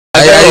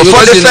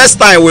for the first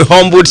time we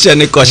humbled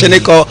Shonekan.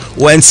 Shonekan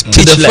went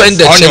speechless. The point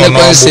that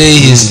Shonekan say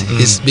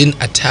he's been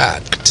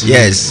attacked.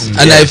 Yes.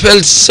 And I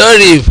felt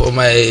sorry for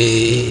my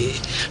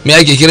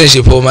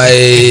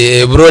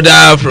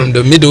brother from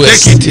the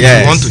Midwest. Take it.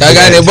 Yes.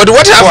 But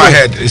what happened? Go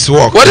ahead. It's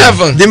work. What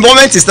happened? The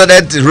moment he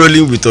started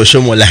rolling with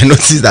Oshomola, I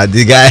noticed that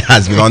the guy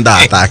has been under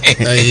attack.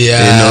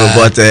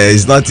 But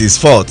it's not his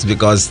fault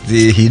because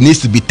he needs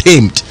to be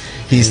tamed.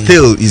 He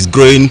still is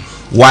growing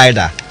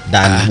wider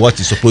than what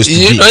he's supposed to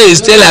be. You know, he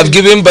still have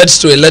given birth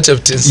to a lot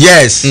of things.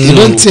 Yes. You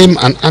don't tame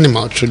an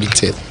animal through the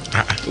tail.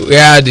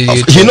 Where do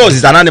you? He knows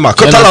it's an animal.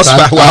 Tell us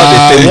how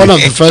they tame one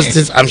of the first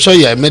things. I'm sure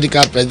you're a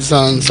medical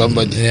person,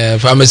 somebody. Yeah,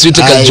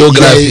 pharmaceutical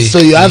geography. So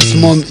you have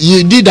small.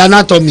 You did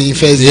anatomy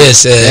first.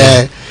 Yes.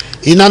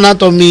 In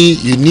anatomy,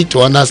 you need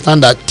to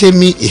understand that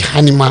taming a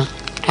animal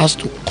has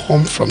to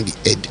come from the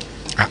head.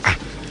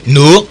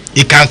 No,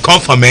 it can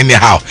come from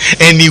anyhow,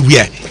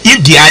 anywhere.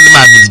 If the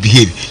animal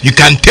misbehave, you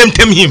can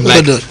tame him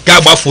like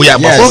Gabafuya.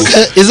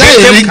 Okay, is that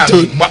a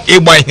ringtone?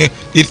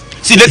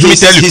 See, let me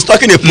tell you. He's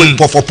talking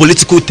for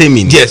political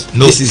taming. Yes,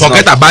 no,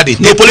 forget about it.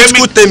 No,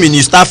 political taming,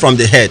 you start from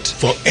the head.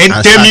 And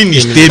taming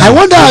is taming. I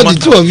wonder how the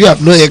two of you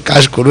have not yet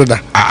cash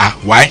corona.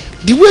 Why?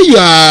 The way you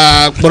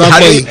are,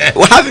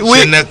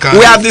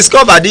 we have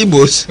discovered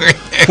Igbos.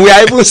 We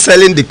are even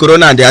selling the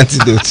corona and the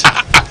antidote.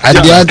 And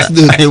the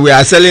antidote. We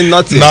are selling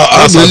nothing. No,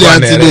 only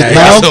antidote.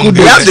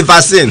 We have the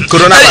vaccine.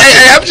 Corona vaccine.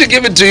 I have to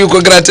give it to you.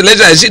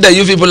 Congratulations. I see that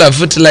you people have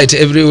footlight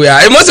everywhere.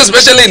 And most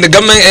especially in the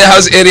government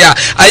house area.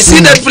 I see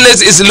that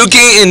place is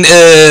looking in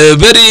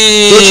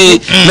very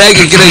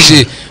like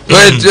crazy. Who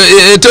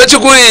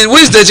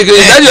is the chicken?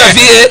 Is that your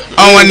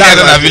PA? On one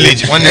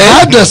village.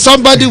 How does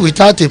somebody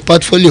without a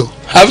portfolio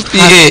have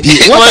PA?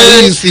 What are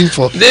you using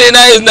for?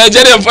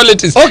 Nigerian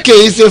politics.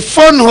 Okay, it's a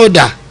phone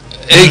holder.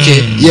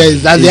 Okay.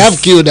 Yes, and they have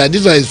killed that.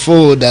 This one is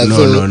phone holder.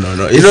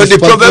 No. You know the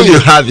problem you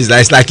have is that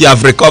it's like you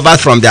have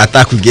recovered from the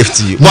attack we gave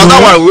to you. But that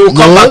one we will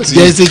come back to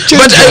you.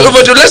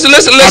 But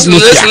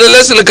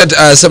let's look at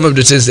some of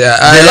the things there.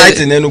 The light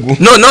in Enugu.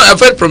 No,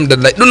 apart from the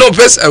light. No.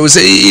 First I would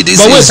say it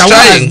is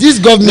trying. This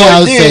government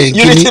house saying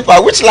Unity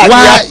Park. Which light?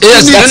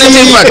 Yes,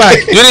 Unity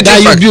Park. That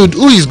you build.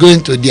 Who is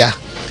going to there?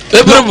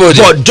 Everybody.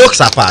 But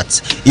jokes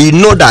apart, you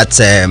know that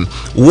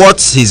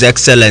what His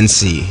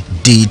Excellency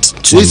did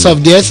to which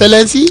of the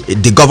Excellency?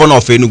 The governor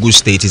of Enugu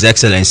State, His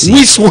Excellency.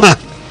 Which one?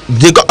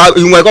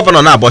 You were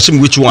governor now, but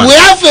which one? We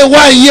have a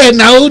one here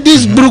now.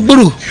 This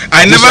buru.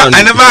 I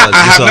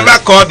have never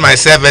called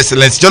myself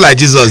Excellency, just like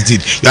Jesus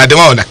did. You are the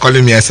one that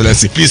calling me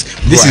Excellency. Please.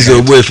 This is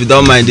Ogbuefi. If you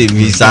don't mind him,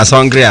 he's as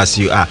hungry as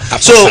you are.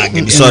 So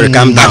sorry,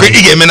 calm down.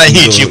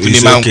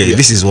 It's okay.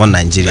 This is one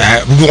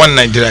Nigeria. One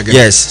Nigeria.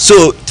 Yes.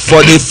 So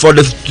for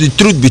the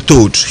truth be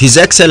told, His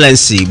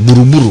Excellency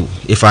Buruburu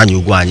Ifeanyi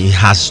Ugwuanyi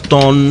has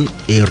done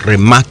a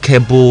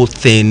remarkable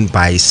thing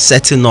by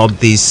setting up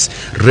this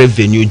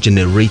revenue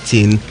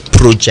generating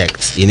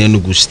project in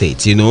Enugu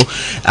State. You know,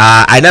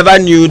 I never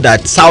knew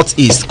that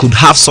Southeast could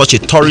have such a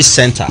tourist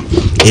center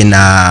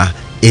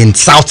in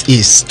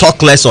Southeast,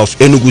 talk less of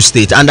Enugu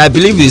State. And I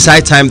believe it's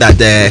high time that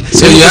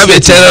so you have a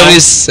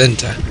terrorist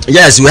center.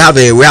 Yes, we have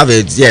a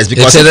yes,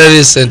 because a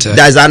terrorist center.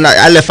 There's an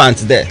elephant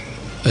there.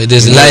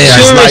 There's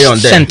lion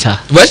there. Center.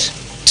 What?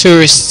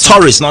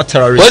 Tourists, not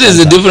terrorists. What is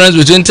the difference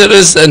between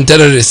terrorists and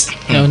terrorists?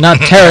 No, not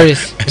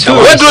terrorists.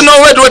 What is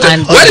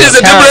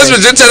the difference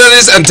between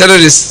terrorists and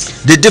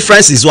terrorists? The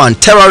difference is one.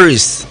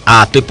 Terrorists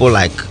are people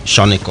like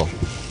Shonekan.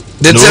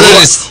 The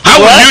terrorists. How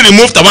will you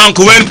remove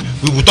Tanko when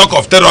we will talk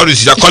of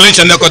terrorists? You are calling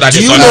Shonekan that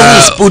is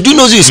do you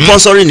know who is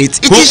sponsoring it?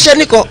 It is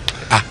Shonekan.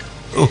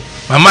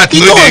 Mama,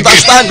 you don't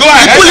understand. Go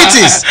ahead.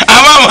 Politics.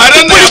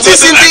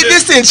 Politics in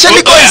this thing.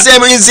 Shonekan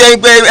is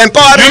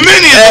empowering. You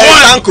mean he's the one?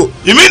 Tanko.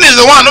 You mean he's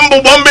the one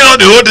bombing on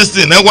the whole this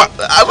thing? Well,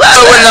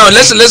 now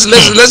let's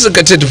look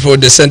at it for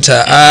the center.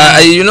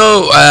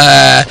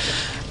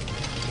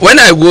 When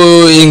I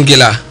go in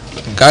Gila,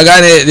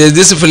 Kagane, there's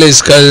this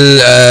place called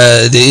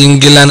the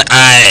England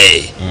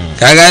Eye.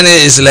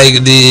 Kagane is like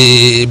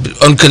the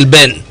Uncle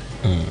Ben.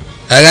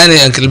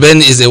 Kagane Uncle Ben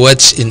is a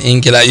watch in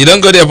Ingila. You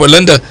don't go there for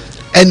London.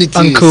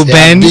 Anything Uncle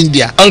Ben,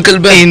 India. Uncle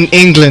Ben in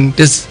England.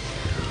 Yes.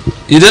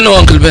 You don't know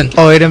Uncle Ben?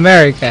 Oh, in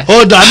America.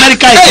 Oh, the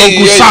America is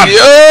Uncle Sam.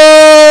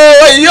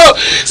 Yo.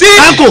 See,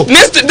 Tanko.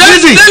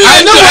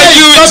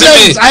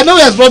 I know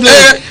his problem.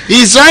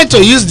 He's trying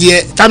to use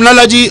the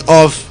terminology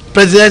of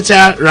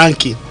presidential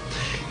ranking.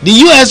 The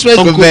US went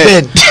Uncle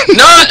Ben.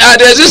 No,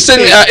 there's this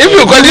thing. If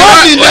you call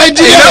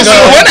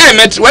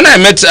when I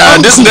met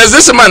there's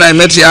this man I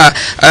met here,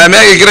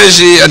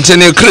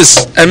 Antonio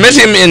Chris. I met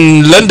him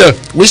in London.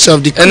 Which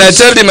of the? And I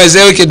told him, I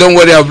said, okay, don't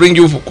worry, I'll bring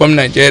you from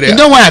Nigeria. You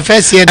know when I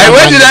first heard that?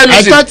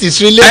 I thought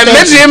it's related. I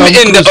met him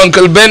in the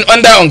Uncle Ben,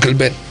 under Uncle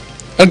Ben.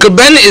 Uncle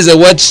Ben is a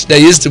watch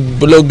that used to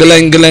blow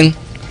glang.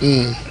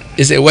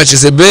 It's a watch.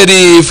 It's a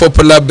very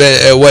popular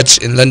watch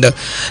in London.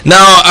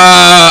 Now,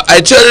 I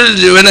told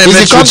you when I met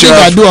you. It's a company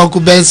that do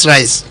Uncle Ben's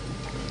rice.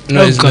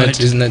 No, it's not.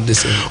 It's not the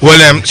same. Well,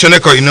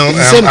 Shonekan, you know,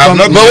 I'm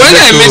not. But when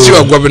I met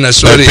your governor,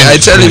 sorry, I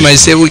tell him, I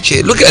say,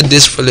 okay, look at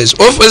this place.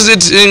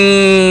 Opposite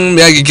in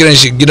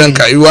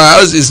your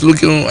house is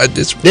looking at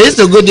this. They used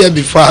to go there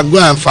before I go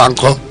and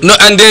Tanko. No,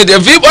 and the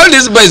people, all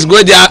these boys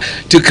go there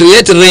to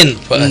create rain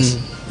for us.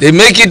 They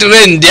make it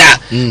rain there.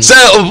 So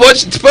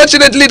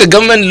fortunately, the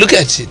government look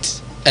at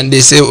it. And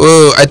they say,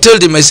 oh, I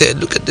told him, I said,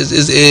 look at this,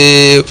 is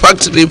a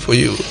factory for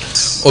you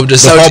of the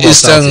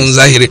southeastern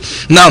Zahiri.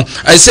 Now,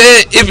 I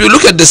say, if you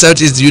look at the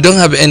southeast, you don't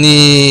have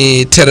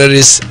any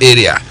terrorist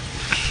area.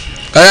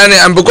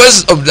 And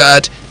because of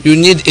that, you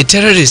need a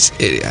terrorist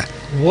area.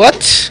 What?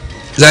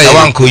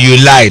 Tawanko, you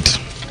lied.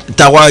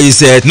 Tawa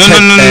is a no.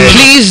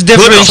 Please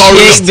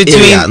differentiate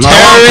between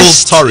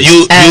terrorists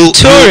and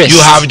tourists.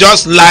 You have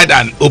just lied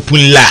an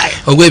open lie.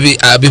 Ogbuefi,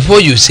 before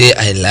you say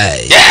I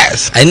lie,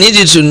 yes, I need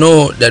you to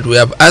know that we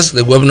have asked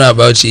the governor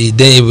about you. He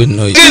didn't even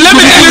know it. Hey, let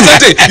me tell you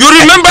something. You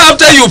remember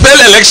after you fail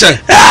election,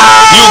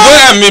 you go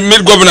and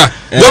meet governor.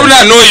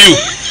 Governor know you.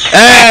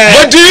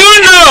 But do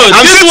you know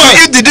I'm this going one? to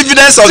give the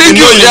dividends of the I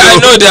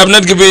know they have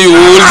not given you. We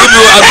will give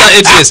you after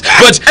 8 years.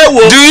 But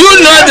do you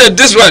know that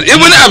this one,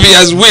 even if he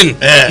has win,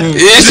 have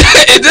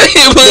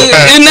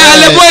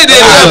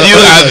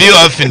you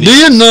often? Do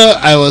you know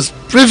I was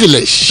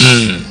privileged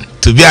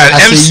to be an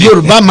as MC? a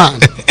Yoruba man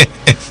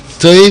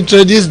to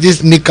introduce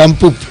this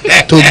nincompoop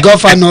to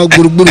Governor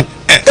Guruburu?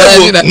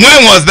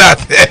 When was that?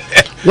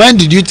 When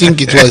did you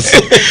think it was?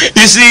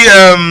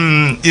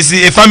 You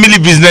see, a family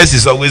business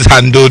is always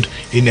handled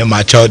in a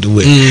matured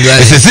way.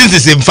 Right. Since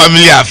it's a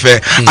family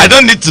affair, I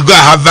don't need to go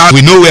and have that.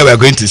 We know where we're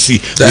going to see.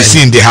 Right. We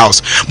see in the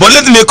house. But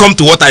let me come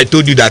to what I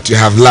told you that you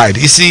have lied.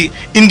 You see,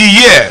 in the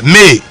year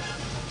May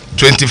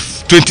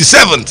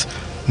 27th,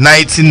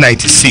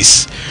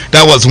 1996.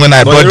 That was when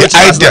I bought the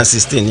idea.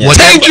 Yeah.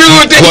 Thank you.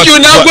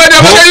 Now,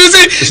 whatever you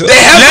see, they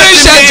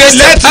haven't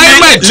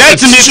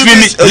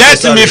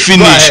let me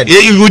finish.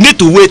 You need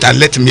to wait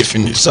and let me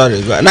finish. Sorry.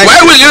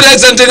 Why will you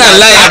write something and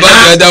lie about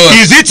the other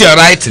one? Is it your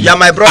writing? Yeah,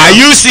 my brother. Are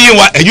you seeing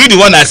what? Are you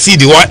the one that see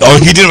the one or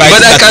hidden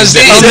writing? But I can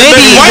see.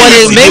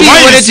 Maybe you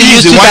wanted to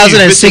use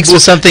 2006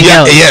 or something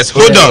else. Yes.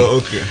 Hold on.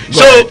 Okay.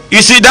 So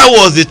you see, that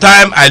was the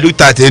time I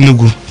looked at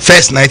Enugu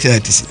first,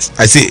 1996.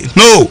 I say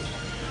no.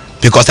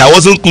 Because I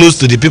wasn't close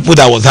to the people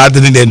that was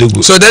handling Enugu.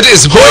 So that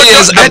is 4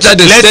 years after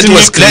the state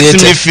was created.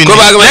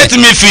 Let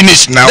me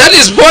finish now. That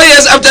is 4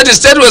 years after the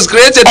state was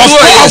created. Of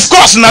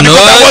course, now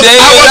because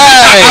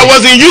I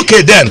was in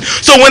UK then.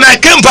 So when I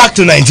came back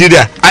to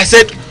Nigeria, I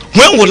said,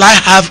 when will I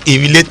have a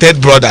related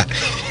brother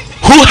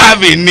who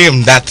have a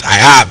name that I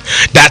have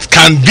that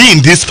can be in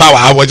this power?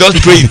 I was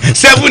just praying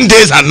 7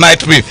 days and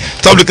night praying.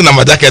 Stop looking at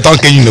my jacket.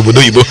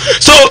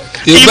 So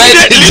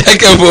immediately,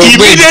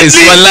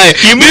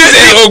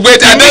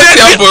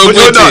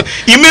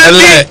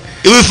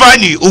 we find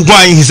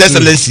Ogbuefi, His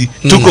Excellency,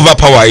 took over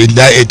power in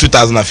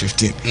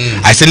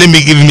 2015. I said, let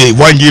me give him a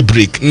 1 year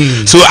break.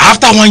 So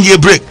after 1 year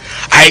break,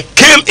 I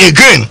came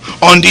again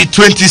on the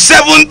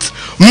 27th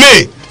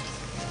May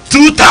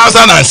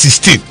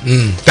 2016.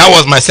 That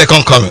was my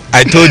second comment.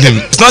 I told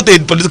him it's not a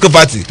political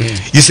party,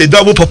 it's a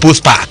double purpose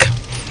park.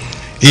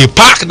 A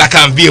park that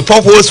can be a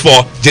purpose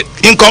for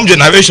income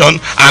generation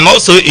and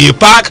also a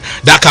park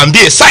that can be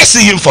a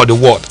sightseeing for the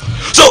world.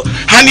 So,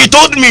 and he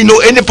told me,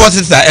 any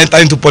politics that enter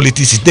into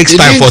politics, it takes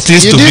time for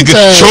things to begin.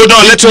 Hold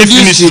on, let me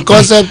finish the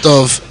concept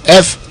of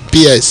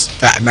FPS.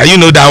 Now you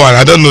know that one.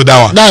 I don't know that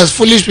one. That's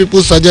foolish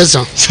people's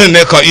suggestion.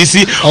 You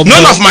see,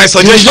 none of my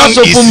suggestion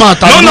is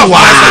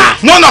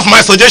none of my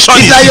suggestion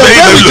is like very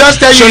very low.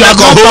 just tell you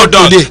Hold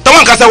on.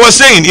 Taman Kasa was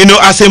saying,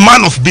 as a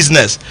man of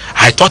business,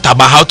 I thought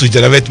about how to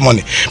generate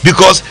money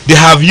because they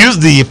have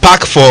used the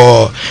park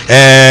for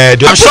they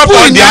have shop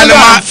all the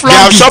animal. They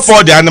have shop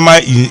all the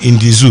animal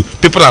in the zoo.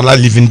 People are not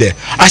living there.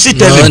 I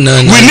should tell them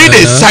we need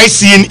a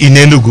sightseeing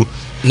in Enugu.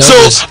 No,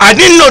 so I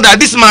didn't know that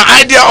this my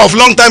idea of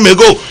long time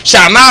ago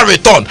shall now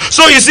return.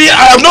 So you see,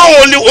 I have not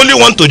only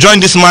want to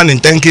join this man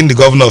in thanking the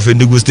governor of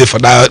Enugu State for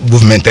that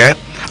movement. I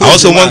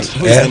also want.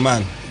 Who is the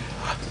man?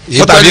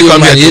 What have you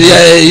come here?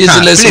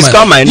 Please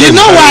call my name. You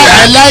know why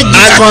I like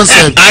this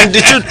concept? And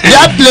the truth,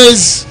 that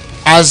place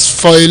has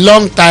for a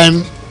long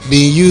time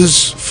been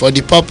used for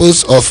the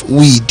purpose of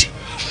weed.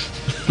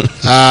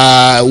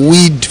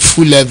 Weed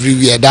full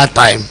everywhere that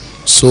time.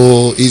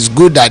 So it's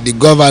good that the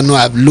governor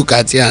have looked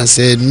at it and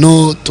said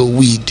no to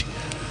weed.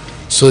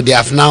 So they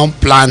have now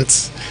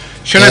planted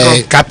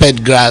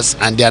carpet grass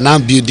and they are now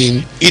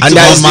building it. And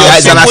there is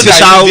an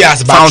artificial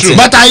fountain.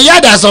 But I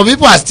hear that some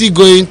people are still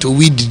going to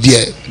weed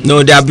there.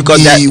 No, they are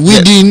because they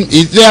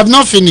have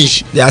not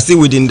finished. They are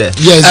still within there.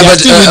 Yes, they are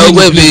still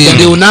within.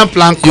 They will now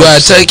plant. You are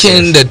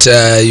taking that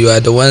you are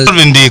the one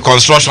in the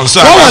construction.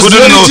 So what was the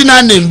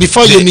original name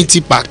before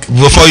Unity Park?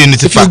 Before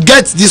Unity Park. If you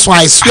get this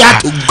one, I swear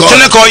to God.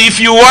 Shonekan,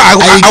 if you want, I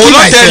will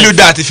not tell you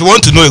that. If you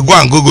want to know, go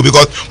and Google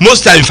because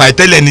most times if I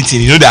tell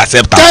anything, they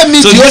accept. Tell me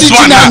the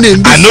original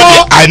name.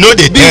 I know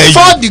they tell you.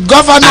 Before the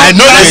governor. I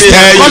know they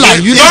tell you. Are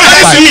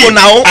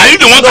you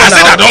the one that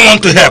said I don't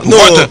want to help? No,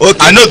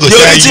 I know the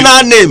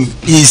original name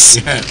is is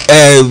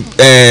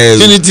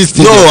Unity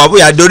Stadium. no,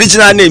 the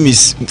original name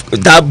is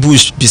that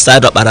bush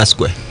beside Opera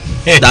Square.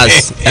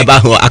 That's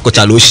Ebaho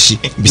Akotaloshi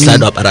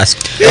beside Opera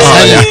Square.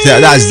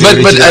 That's the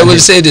but I will name.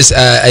 say this,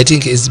 I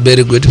think it's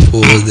very good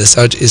for the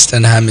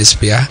southeastern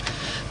hemisphere.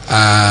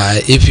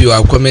 If you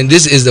are coming,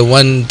 this is the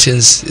one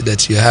things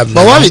that you have.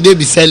 But what will they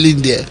be selling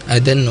there? I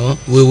don't know.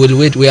 We will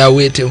wait. We are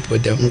waiting for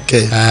them.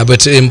 Okay.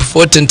 But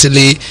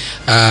importantly,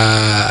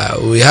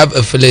 we have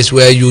a place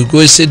where you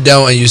go sit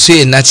down and you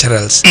see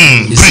naturals.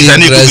 You see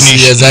grass,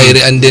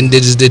 and then there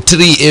is the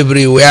tree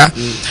everywhere,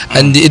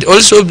 and it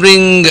also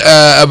bring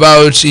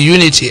about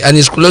unity, and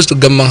it's close to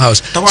Gammon House.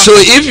 So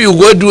if you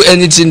go do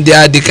anything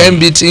there, the kind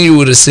of thing you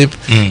will receive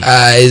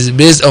is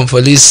based on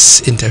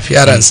police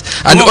interference,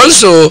 and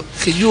also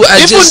you are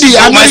Even just the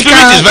American,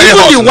 is very even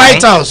hot the now.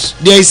 White House,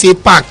 there is a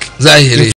park. Zahiri.